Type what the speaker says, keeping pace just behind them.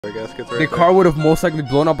Gaskets the car would have most likely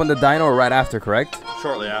blown up on the dyno right after, correct?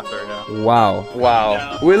 Shortly after, yeah. Wow.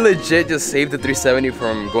 Wow. We legit just saved the 370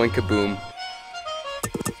 from going kaboom.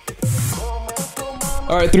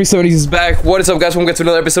 Alright, 370s is back. What is up, guys? Welcome to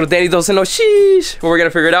another episode of Danny Doesn't Know Sheesh, where we're gonna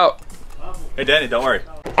figure it out. Hey, Danny, don't worry.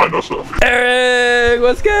 I know stuff. Eric,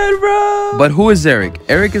 what's good, bro? But who is Eric?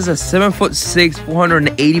 Eric is a 7'6",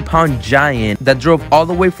 480-pound giant that drove all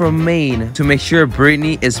the way from Maine to make sure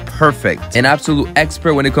Brittany is perfect. An absolute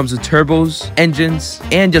expert when it comes to turbos, engines,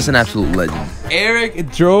 and just an absolute legend.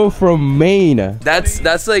 Eric drove from Maine.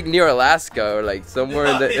 That's like near Alaska or like somewhere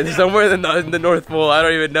in the North Pole. I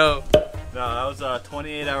don't even know. No, that was a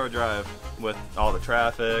 28-hour drive with all the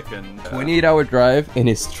traffic and 28-hour drive in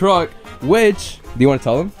his truck, which, do you want to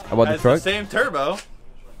tell him about the truck? The same turbo.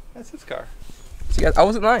 That's his car. See, guys, I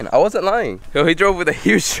wasn't lying. Yo, he drove with a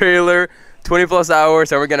huge trailer, 20+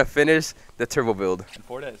 hours, and we're gonna finish the turbo build In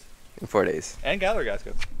 4 days. in 4 days. And gallery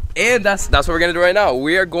gaskets. And that's what we're gonna do right now.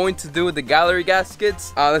 We are going to do the gallery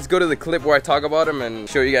gaskets. Let's go to the clip where I talk about them and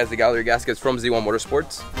show you guys the gallery gaskets from Z1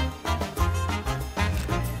 Motorsports.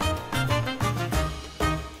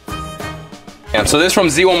 And so this is from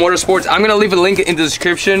Z1 Motorsports. I'm gonna leave a link in the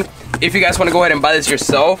description if you guys want to go ahead and buy this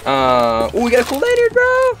yourself. Oh, we got a cool lanyard, bro.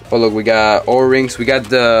 Oh, look, we got O-rings. We got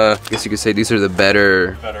the, I guess you could say these are the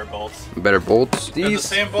better bolts. Better bolts. They're the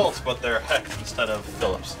same bolts, but they're hex instead of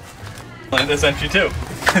Phillips. Like this entry too.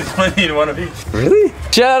 You only need one of each. Really?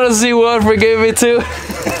 Shout out to Z1 for giving me two.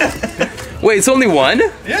 Wait, it's only one?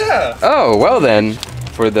 Yeah. Oh, well then.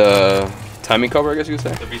 For the timing cover, I guess you could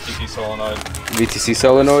say. The VTC solenoid. VTC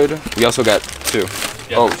solenoid. We also got two.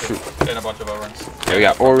 Yeah, oh, shoot. And a bunch of O-rings. Yeah, we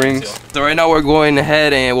got O-rings. So right now we're going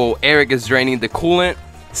ahead and, well, Eric is draining the coolant.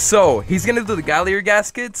 So he's gonna do the gallery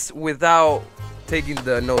gaskets without taking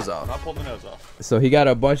the nose off. Not pull the nose off. So he got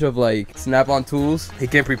a bunch of like snap-on tools. He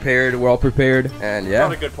came prepared. We're all prepared, and yeah.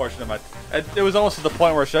 Not a good portion of my. It was almost to the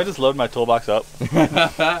point where should I just load my toolbox up?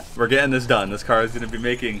 We're getting this done. This car is going to be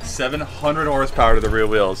making 700 horsepower to the rear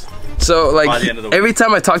wheels. So like by the end of the week. every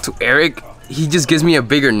time I talk to Eric, he just gives me a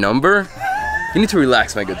bigger number. You need to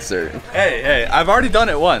relax, my good sir. Hey, I've already done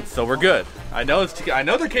it once, so we're good. I know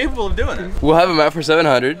they're capable of doing it. We'll have him out for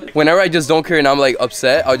 700. Whenever I just don't care and I'm like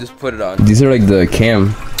upset, I'll just put it on. These are like the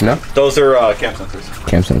cam, no? Those are cam sensors.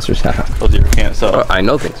 Cam sensors, haha. Those are your cam. So I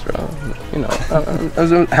know things, bro. You know.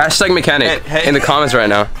 Hashtag mechanic in the comments right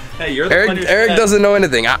now. Hey, you're the Eric doesn't know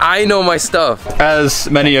anything. I know my stuff.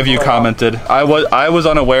 As many of you commented, I was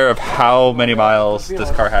unaware of how many miles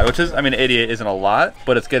this car had, which is, I mean, 88 isn't a lot,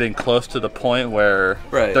 but it's getting close to the point where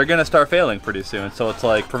they're gonna start failing pretty soon. So it's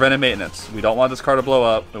like preventive maintenance. We don't want this car to blow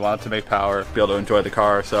up. We want it to make power, be able to enjoy the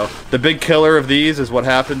car. So the big killer of these is what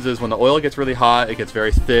happens is when the oil gets really hot, it gets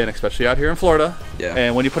very thin, especially out here in Florida. Yeah.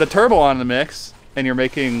 And when you put a turbo on the mix and you're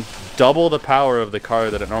making double the power of the car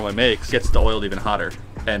that it normally makes, it gets the oil even hotter.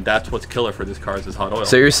 And that's what's killer for this car is hot oil.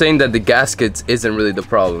 So you're saying that the gaskets isn't really the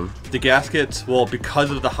problem? The gaskets, well,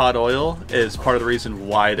 because of the hot oil, is part of the reason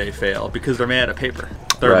why they fail. Because they're made out of paper.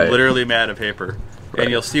 They're literally made out of paper. And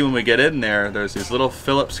you'll see when we get in there, there's these little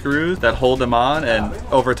Phillips screws that hold them on, and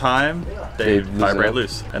over time, they vibrate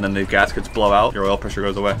loose. And then the gaskets blow out, your oil pressure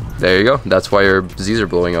goes away. There you go. That's why your Z's are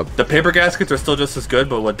blowing up. The paper gaskets are still just as good,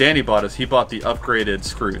 but what Danny bought is he bought the upgraded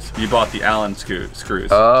screws. You bought the Allen screws.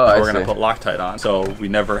 Oh, we're going to put Loctite on, so we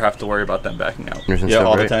never have to worry about them backing out. Yeah,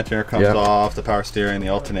 all the tensioner comes off, the power steering, the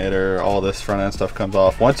alternator, all this front end stuff comes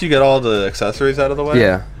off. Once you get all the accessories out of the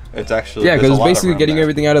way, it's actually because it's basically getting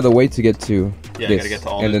everything out of the way to get to you gotta get to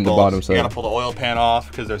all and then bolts. the bottom side. You gotta pull the oil pan off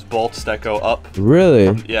because there's bolts that go up. Really?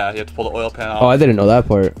 Yeah, you have to pull the oil pan off. Oh, I didn't know that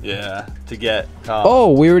part. Yeah, to get.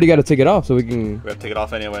 Oh, we already got to take it off so we can. We have to take it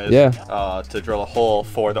off anyways. Yeah. To drill a hole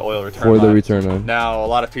for the oil return. For the return line. Now, a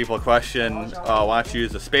lot of people question, why don't you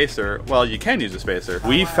use a spacer? Well, you can use a spacer.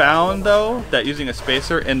 We found though that using a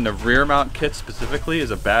spacer in the rear mount kit specifically is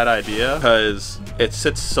a bad idea because it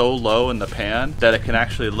sits so low in the pan that it can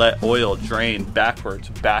actually let oil drain backwards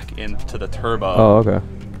back into the turbo. Oh, okay.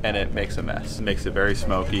 And it makes a mess. It makes it very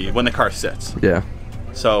smoky when the car sits. Yeah.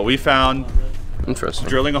 So we found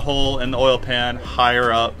drilling a hole in the oil pan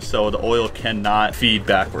higher up so the oil cannot feed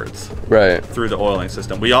backwards through the oiling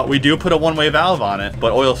system. We do put a one-way valve on it,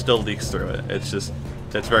 but oil still leaks through it.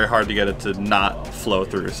 It's very hard to get it to not flow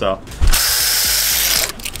through. So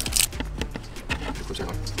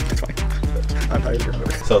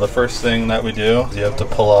So the first thing that we do is you have to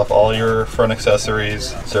pull off all your front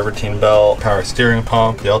accessories, serpentine belt, power steering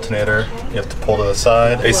pump, the alternator. You have to pull to the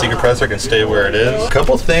side. AC compressor can stay where it is. A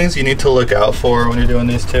couple things you need to look out for when you're doing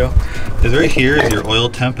these two is right here is your oil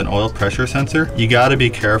temp and oil pressure sensor. You gotta be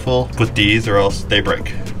careful with these or else they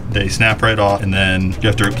break. they snap right off, and then you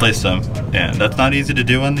have to replace them. And that's not easy to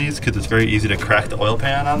do on these because it's very easy to crack the oil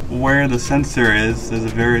pan on. Where the sensor is, there's a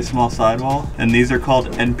very small sidewall, and these are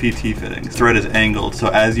called NPT fittings. Thread is angled, so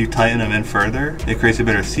as you tighten them in further, it creates a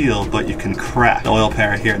better seal, but you can crack the oil pan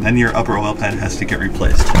right here, and then your upper oil pan has to get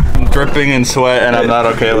replaced. I'm dripping in sweat, and I'm not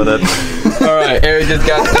okay with it. All right, Eric just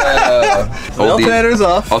got the alternator's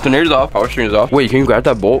off. Alternator's off. Power steering's off. Wait, can you grab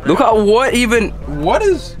that bolt? Look at what?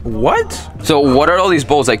 So what are all these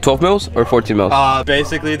bolts? Like 12 mils or 14 mils?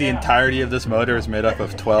 Basically, the entirety of this motor is made up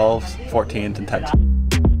of 12s, 14s, and 10s.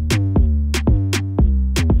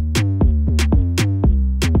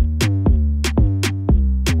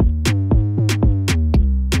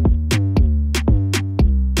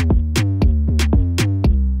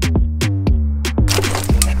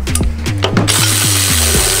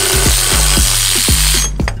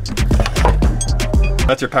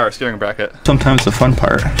 That's your power steering bracket. Sometimes the fun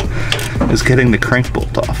part is getting the crank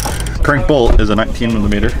bolt off. Crank bolt is a 19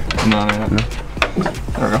 millimeter. No.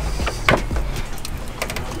 There we go.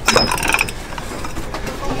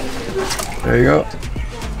 There you go.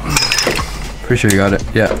 Pretty sure you got it.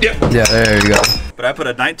 Yeah. Yep. Yeah, there you go. But I put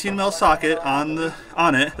a 19 mil socket on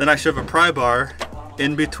it. Then I shove a pry bar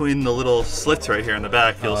in between the little slits right here in the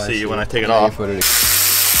back. You'll see when I take it off.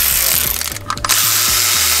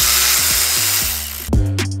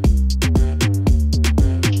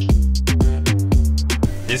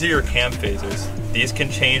 These are your cam phasers. These can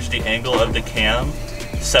change the angle of the cam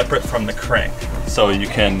separate from the crank. So you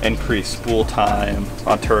can increase spool time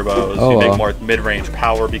on turbos, you make more mid-range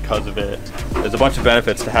power because of it. There's a bunch of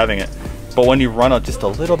benefits to having it. But when you run just a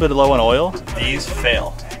little bit low on oil, these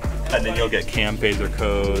fail. And then you'll get cam phaser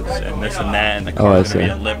codes and this and that, and the car is gonna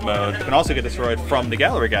be in limp mode. It can also get destroyed from the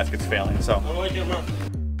gallery gaskets failing, so.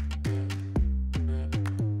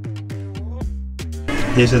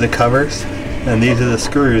 These are the covers. And these are the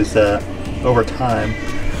screws that, over time,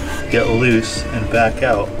 get loose and back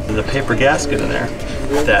out. There's a paper gasket in there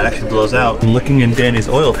that actually blows out. I'm looking in Danny's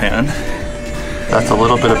oil pan. That's a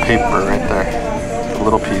little bit of paper right there, a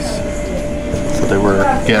little piece. So they were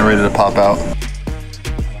getting ready to pop out.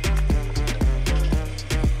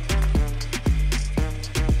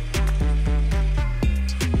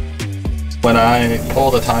 When I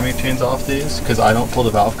pull the timing chains off these, because I don't pull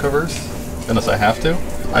the valve covers unless I have to,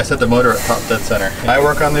 I set the motor at top dead center. I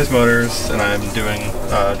work on these motors and I'm doing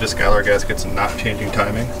just gallery gaskets and not changing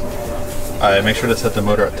timing. I make sure to set the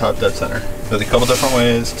motor at top dead center. There's a couple different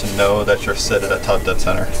ways to know that you're set at top dead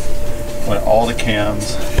center. When all the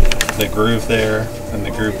cams, the groove there and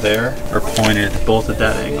the groove there are pointed both at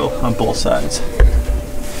that angle on both sides.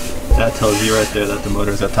 That tells you right there that the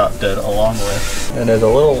motor's at top dead along with. And there's a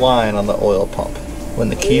little line on the oil pump. When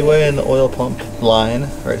the keyway and the oil pump line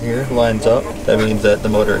right here lines up, that means that the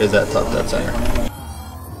motor is at top dead center.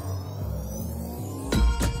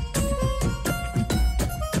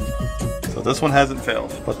 So this one hasn't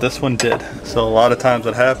failed, but this one did. So a lot of times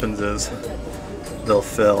what happens is they'll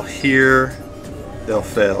fail here, they'll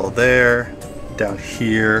fail there, down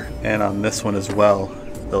here, and on this one as well.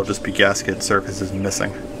 There'll just be gasket surfaces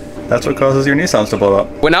missing. That's what causes your Nissans to blow up.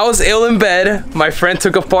 When I was ill in bed, my friend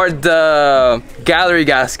took apart the gallery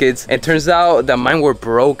gaskets, and turns out that mine were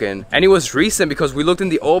broken. And it was recent because we looked in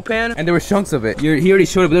the oil pan and there were chunks of it. He already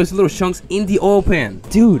showed it, but there was little chunks in the oil pan.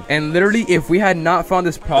 Dude, and literally if we had not found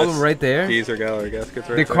this problem right there, these are gallery gaskets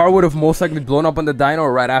right the car would have most likely blown up on the dyno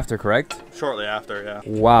right after, correct? Shortly after, yeah.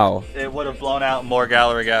 Wow. It would have blown out more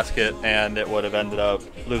gallery gasket and it would have ended up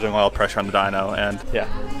losing oil pressure on the dyno, and yeah.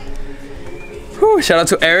 Whew, shout out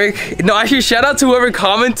to Eric. No, actually, shout out to whoever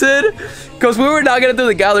commented, because we were not gonna do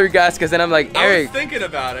the gallery gaskets, and I'm like, Eric. I was thinking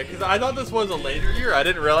about it, because I thought this was a later year. I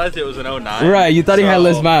didn't realize it was an 09. Right, you thought he had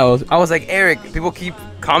less miles. I was like, Eric, people keep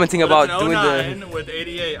commenting about doing the with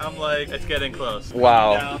 88. I'm like, it's getting close.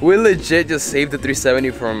 Wow, we legit just saved the 370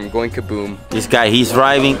 from going kaboom. This guy, he's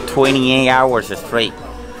driving 28 hours straight.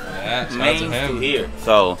 Yeah, Main to here.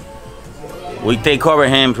 So we take over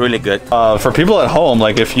him really good. For people at home,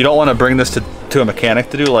 like if you don't want to bring this to a mechanic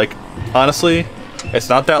to do, like honestly, it's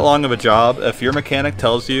not that long of a job. If your mechanic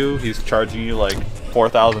tells you he's charging you like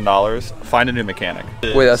 $4,000, find a new mechanic.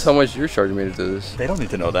 Wait, that's how much you're charging me to do this? They don't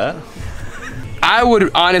need to know that. I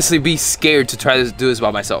would honestly be scared to try to do this by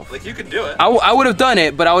myself. Like, you could do it. I would have done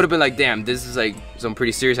it, but I would have been like, damn, this is like something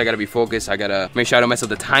pretty serious. I gotta be focused. I gotta make sure I don't mess up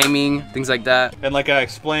the timing, things like that. And like I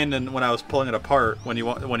explained when I was pulling it apart, when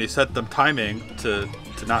you set the timing to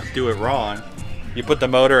not do it wrong, you put the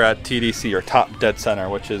motor at TDC, or top dead center,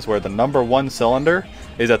 which is where the #1 cylinder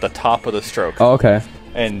is at the top of the stroke. Oh, okay.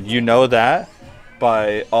 And you know that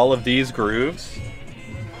by all of these grooves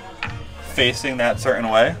facing that certain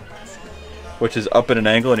way. which is up at an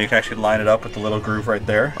angle, and you can actually line it up with the little groove right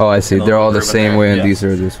there. Oh, I see. They're all the same way, and these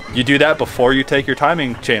are just... You do that before you take your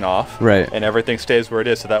timing chain off. Right. And everything stays where it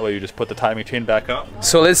is, so that way you just put the timing chain back up.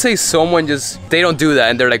 So let's say someone they don't do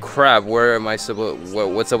that, and they're like, crap, where am I supposed...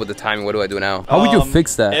 What's up with the timing? What do I do now? How would you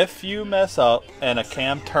fix that? If you mess up and a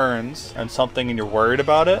cam turns and something and you're worried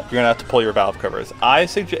about it, you're going to have to pull your valve covers. I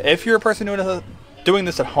suggest, if you're a person doing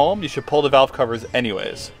this at home, you should pull the valve covers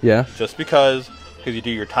anyways. Yeah. Just because you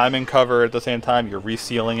do your timing cover at the same time, you're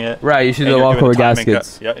resealing it. Right, you should do the valve cover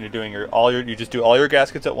gaskets. Yeah, and you're doing you just do all your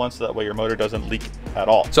gaskets at once, so that way your motor doesn't leak at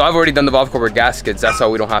all. So I've already done the valve cover gaskets. That's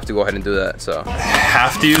how we don't have to go ahead and do that. So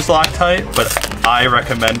have to use Loctite, but I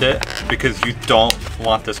recommend it because you don't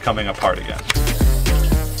want this coming apart again.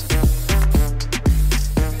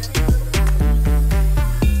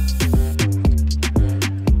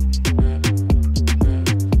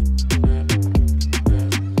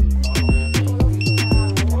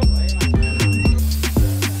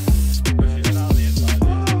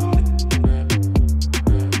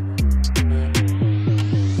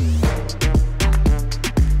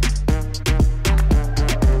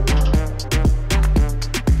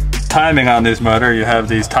 Timing on this motor, you have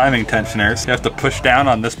these timing tensioners. You have to push down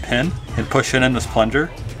on this pin and push it in this plunger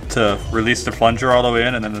to release the plunger all the way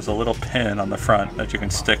in, and then there's a little pin on the front that you can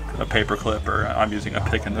stick a paper clip, or I'm using a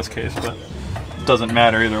pick in this case, but it doesn't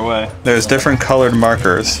matter either way. There's different colored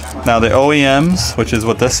markers. Now the OEMs, which is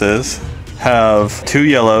what this is, have 2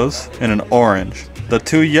 yellows and an orange. The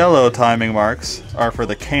 2 yellow timing marks are for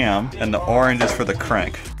the cam, and the orange is for the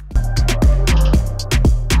crank.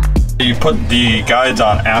 You put the guides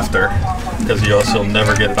on after, because you'll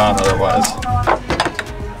never get it on otherwise.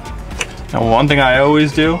 Now one thing I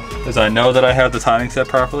always do is I know that I have the timing set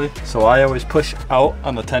properly, so I always push out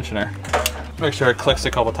on the tensioner. Make sure it clicks a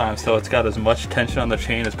couple times so it's got as much tension on the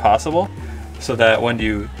chain as possible, so that when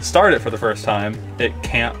you start it for the first time, it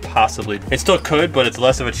can't possibly, it still could, but it's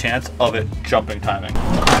less of a chance of it jumping timing.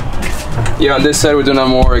 Yeah, on this side we're doing a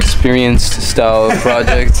more experienced style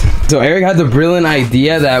project. So Eric had the brilliant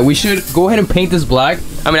idea that we should go ahead and paint this black.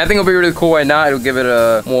 I mean, I think it'll be really cool right now. It'll give it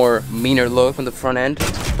a more meaner look from the front end.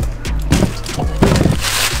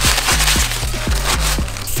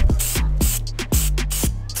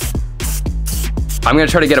 I'm gonna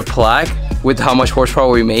try to get a plaque with how much horsepower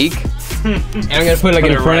we make. And I'm gonna put it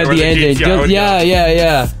like in front of the engine. Just,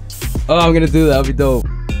 yeah. Oh, I'm gonna do that. That'll be dope.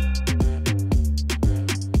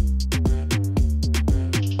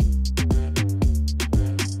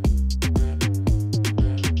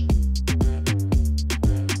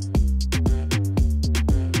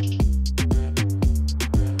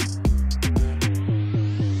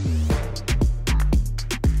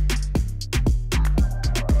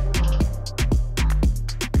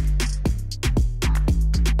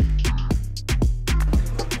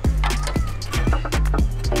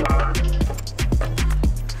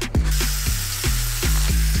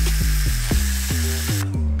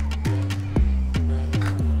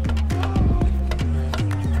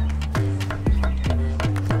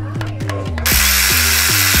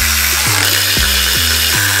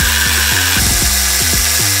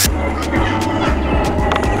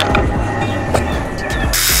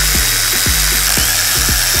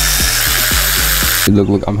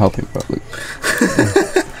 Look, I'm helping, bro. Look.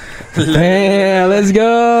 Yeah, let's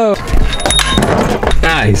go.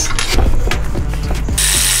 Nice.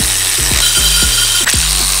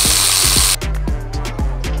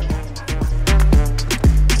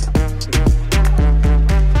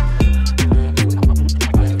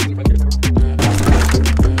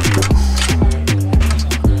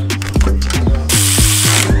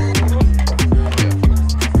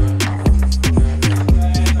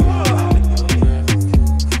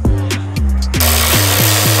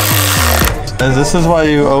 This is why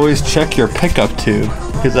you always check your pickup tube,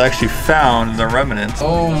 because I actually found the remnants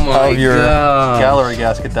of your gallery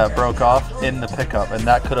gasket that broke off in the pickup, and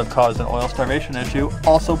that could have caused an oil starvation issue,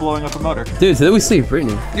 also blowing up a motor. Dude, so did we see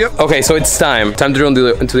Brittany? Yep. Okay, so it's time to drill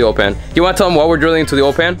into the oil pan. You want to tell them why we're drilling into the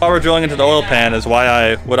oil pan? Why we're drilling into the oil pan is what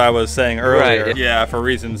I was saying earlier. Right. Yeah, for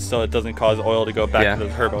reasons so it doesn't cause oil to go back to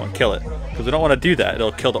the turbo and kill it. Because we don't want to do that.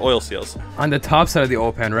 It'll kill the oil seals. On the top side of the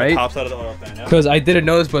oil pan, right? The top side of the oil pan, yeah. Because I didn't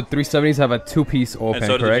notice, but 370s have a 2-piece oil pan,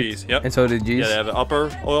 so do correct? The Gs, yep. And so do the Gs? Yeah, they have an upper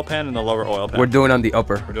oil pan and the lower oil pan. We're doing on the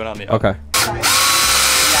upper. We're doing it on the upper. Okay.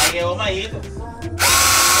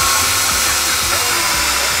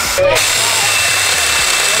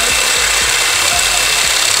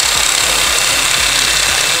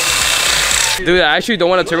 Dude, I actually don't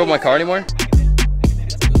want to turbo my car anymore.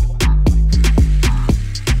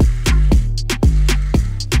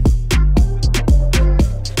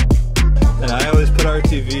 And I always put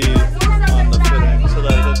RTV on the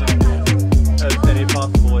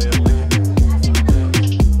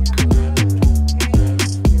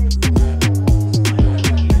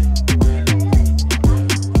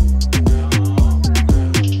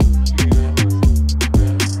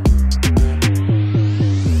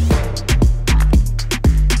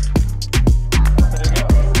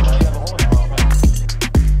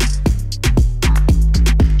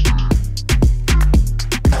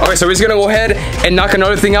Okay, so we're just gonna go ahead and knock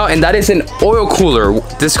another thing out, and that is an oil cooler.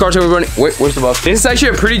 This car's gonna be running. Wait, where's the box? This is actually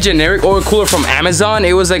a pretty generic oil cooler from Amazon.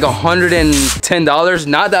 It was like $110.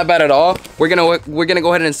 Not that bad at all. We're gonna go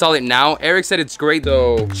ahead and install it now. Eric said it's great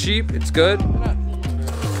though. Cheap, it's good.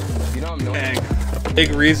 You know I'm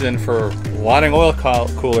Big reason for wanting oil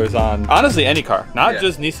coolers on honestly any car, not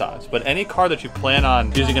just Nissans, but any car that you plan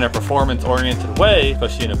on using in a performance-oriented way,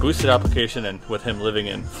 especially in a boosted application. And with him living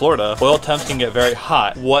in Florida, oil temps can get very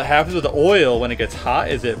hot. What happens with the oil when it gets hot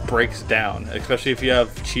is it breaks down, especially if you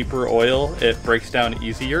have cheaper oil, it breaks down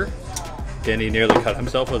easier. Danny nearly cut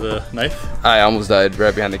himself with a knife. I almost died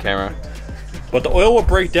right behind the camera. But the oil will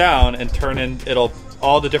break down and turn in,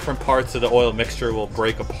 all the different parts of the oil mixture will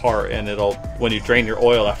break apart, and when you drain your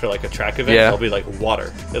oil after like a track event, it'll be like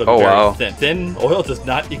water. It'll be very thin. Thin oil does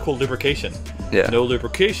not equal lubrication. Yeah. No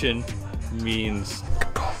lubrication means...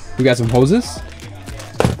 We got some hoses.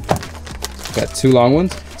 Got 2 long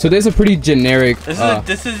ones. So there's a pretty generic...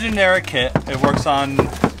 This is a generic kit. It works on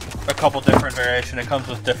a couple different variations. It comes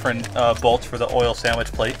with different bolts for the oil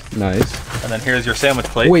sandwich plate. Nice. And then here's your sandwich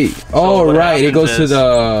plate. Wait, right, it goes to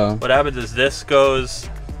the... What happens is this goes,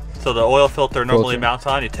 so the oil filter normally mounts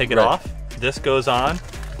on, you take it off, this goes on,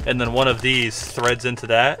 and then one of these threads into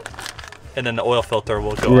that, and then the oil filter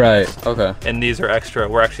will go on. Okay. And these are extra.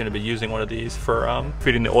 We're actually going to be using one of these for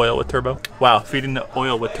feeding the oil with turbo. Wow, feeding the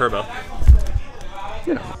oil with turbo.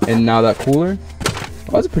 Yeah. And now that cooler.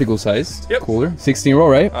 Oh, that's a pretty cool size. Yep. Cooler. 16 row,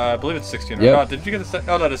 right? I believe it's 16 row. Yep. Oh, did you get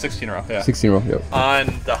a... Oh, no, it's 16 row. Yeah. 16 row, yep. On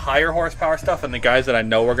the higher horsepower stuff and the guys that I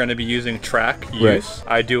know are going to be using track use,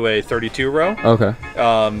 I do a 32 row. Okay.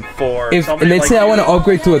 And let's say I want to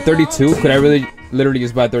upgrade to a 32, could I literally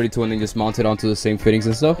just buy a 32 and then just mount it onto the same fittings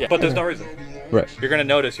and stuff? Yeah, but there's no reason. Right. You're going to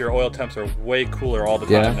notice your oil temps are way cooler all the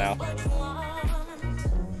time now.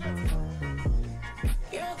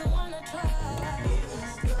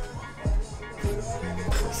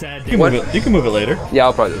 You can move it later. Yeah,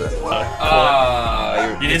 I'll probably do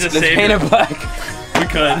that. You need to save paint it black. We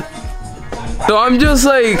could. So I'm just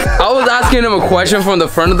like, I was asking him a question from the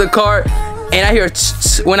front of the car, and I hear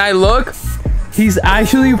when I look, he's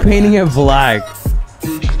actually painting it black.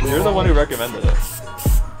 You're the one who recommended it.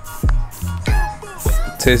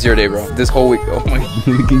 Today's your day, bro. This whole week. Oh my god,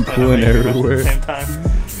 leaking coolant everywhere. Same time.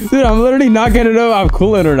 Dude, I'm literally not gonna know if I'm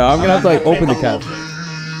coolant or not. I'm gonna have to like open the cap.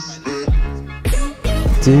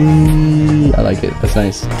 Dude, I like it. That's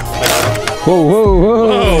nice. Whoa, whoa,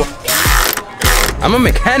 whoa. I'm a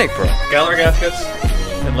mechanic, bro. Gallery gaskets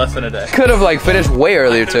in less than a day. Could have like finished way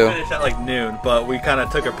earlier too. Finished at like noon, but we kind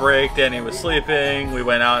of took a break. Danny was sleeping. We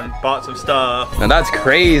went out and bought some stuff. Now that's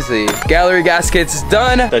crazy. Gallery gaskets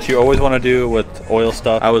done. That you always want to do with oil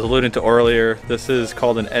stuff. I was alluding to earlier. This is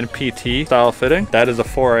called an NPT style fitting. That is a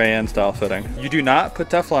 4AN style fitting. You do not put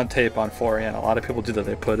Teflon tape on 4AN. A lot of people do that.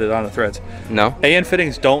 They put it on the threads. No. AN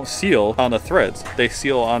fittings don't seal on the threads. They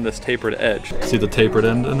seal on this tapered edge. See the tapered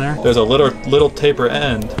end in there? There's a little taper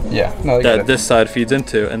end. Yeah. That this side feeds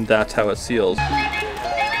into, and that's how it seals.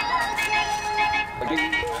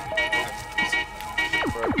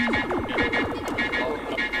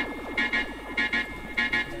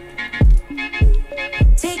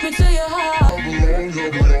 Take me to your heart.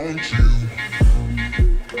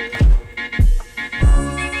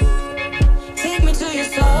 Take me to your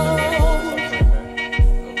soul.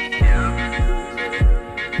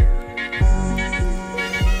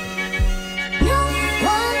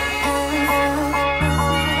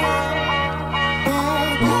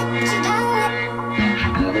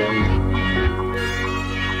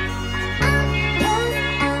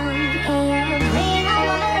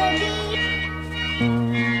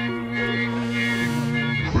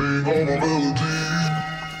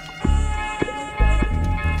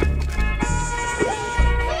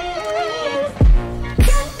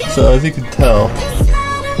 So as you can tell,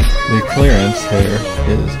 the clearance here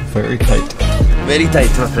is very tight. Very tight,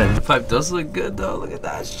 my friend. The pipe does look good though. Look at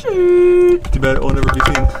that shit. Too bad it will never be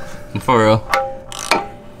seen. For real.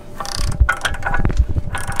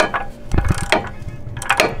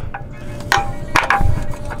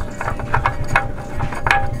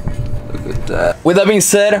 Look at that. With that being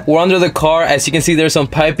said, we're under the car. As you can see, there's some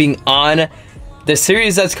piping on. The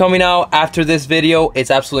series that's coming out after this video, it's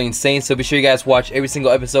absolutely insane. So be sure you guys watch every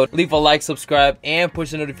single episode. Leave a like, subscribe, and push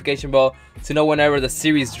the notification bell to know whenever the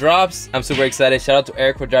series drops. I'm super excited. Shout out to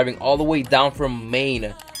Eric for driving all the way down from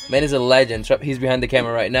Maine. Man is a legend. He's behind the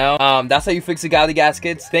camera right now. That's how you fix the galley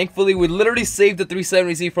gaskets. Thankfully, we literally saved the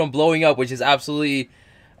 370Z from blowing up, which is absolutely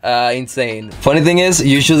insane. Funny thing is,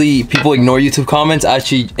 usually people ignore YouTube comments. I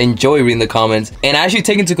actually enjoy reading the comments, and I actually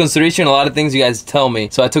take into consideration a lot of things you guys tell me.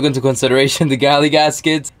 So I took into consideration the galley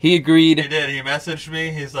gaskets. He agreed. He did. He messaged me.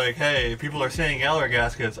 He's like, hey, people are saying galley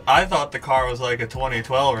gaskets. I thought the car was like a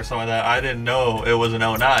 2012 or something like that. I didn't know it was an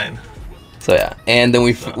 09. So yeah, and then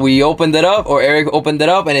we opened it up, or Eric opened it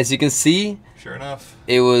up, and as you can see, sure enough,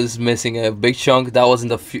 it was missing a big chunk. That wasn't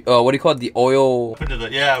the what do you call it? The oil.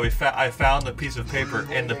 Yeah, I found the piece of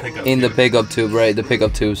paper in the pickup. In tube. the pickup tube, right? The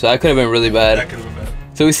pickup tube. So that could have been really bad. That could have been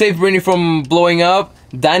bad. So we saved Brittany from blowing up.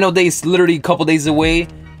 Dyno Day is literally a couple days away.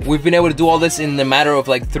 We've been able to do all this in the matter of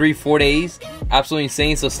like 3-4 days. Absolutely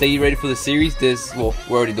insane. So stay ready for the series. Well,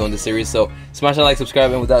 we're already doing the series. So smash that like, subscribe,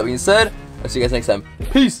 and with that being said, I'll see you guys next time.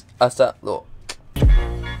 Peace. Hasta luego.